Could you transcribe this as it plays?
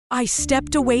I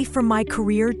stepped away from my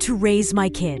career to raise my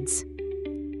kids.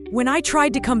 When I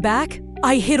tried to come back,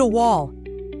 I hit a wall.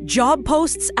 Job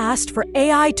posts asked for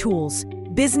AI tools,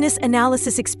 business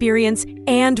analysis experience,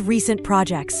 and recent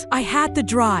projects. I had the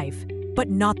drive, but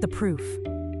not the proof.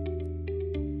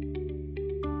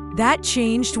 That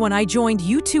changed when I joined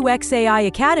U2X AI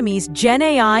Academy's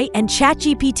GenAI and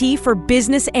ChatGPT for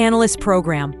Business Analyst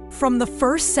program. From the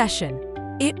first session,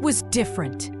 it was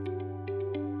different.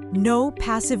 No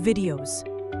passive videos.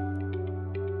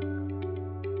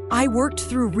 I worked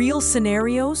through real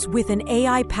scenarios with an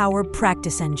AI-powered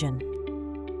practice engine.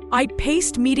 I'd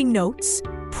paste meeting notes,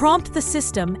 prompt the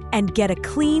system, and get a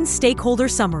clean stakeholder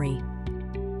summary.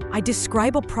 I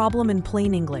describe a problem in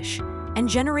plain English and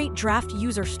generate draft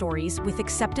user stories with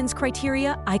acceptance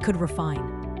criteria I could refine.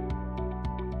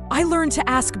 I learned to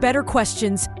ask better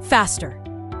questions faster.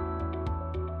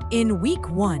 In week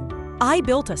 1, I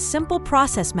built a simple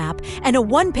process map and a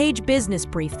one-page business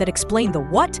brief that explained the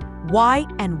what, why,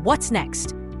 and what's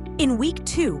next. In week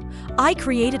 2, I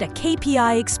created a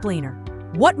KPI explainer,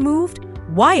 what moved,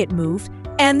 why it moved,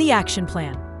 and the action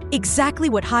plan. Exactly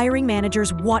what hiring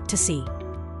managers want to see.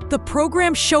 The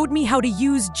program showed me how to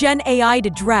use GenAI to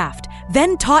draft,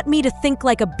 then taught me to think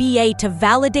like a BA to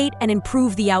validate and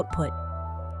improve the output.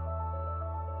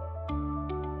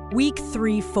 Week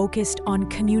 3 focused on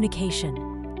communication.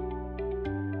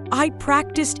 I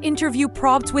practiced interview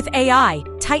prompts with AI,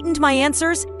 tightened my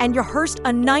answers, and rehearsed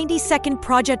a 90-second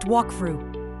project walkthrough.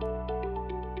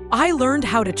 I learned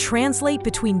how to translate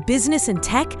between business and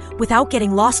tech without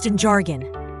getting lost in jargon.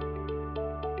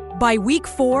 By week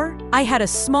 4, I had a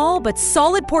small but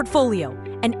solid portfolio,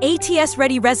 an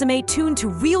ATS-ready resume tuned to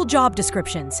real job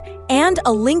descriptions, and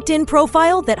a LinkedIn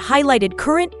profile that highlighted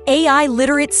current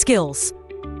AI-literate skills.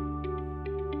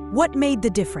 What made the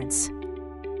difference?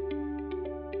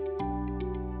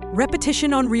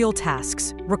 Repetition on real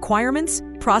tasks, requirements,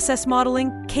 process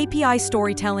modeling, KPI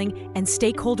storytelling, and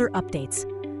stakeholder updates.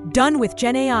 Done with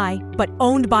GenAI, but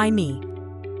owned by me.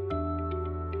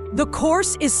 The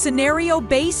course is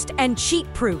scenario-based and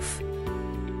cheat-proof.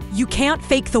 You can't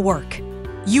fake the work.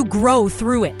 You grow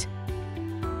through it.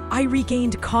 I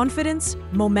regained confidence,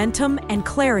 momentum, and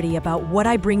clarity about what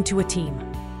I bring to a team.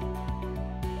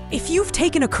 If you've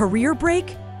taken a career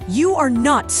break, you are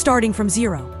not starting from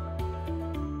zero.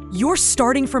 You're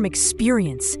starting from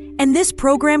experience, and this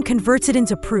program converts it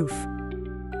into proof.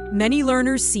 Many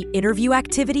learners see interview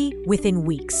activity within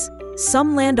weeks.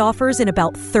 Some land offers in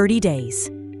about 30 days.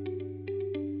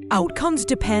 Outcomes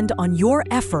depend on your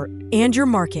effort and your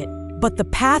market, but the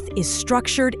path is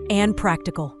structured and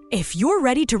practical. If you're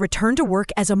ready to return to work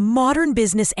as a modern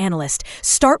business analyst,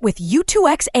 start with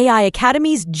U2X AI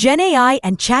Academy's GenAI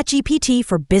and ChatGPT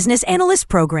for Business Analyst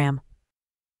program.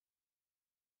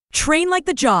 Train like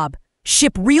the job,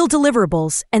 ship real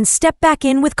deliverables, and step back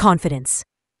in with confidence.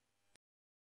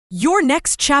 Your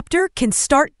next chapter can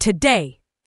start today.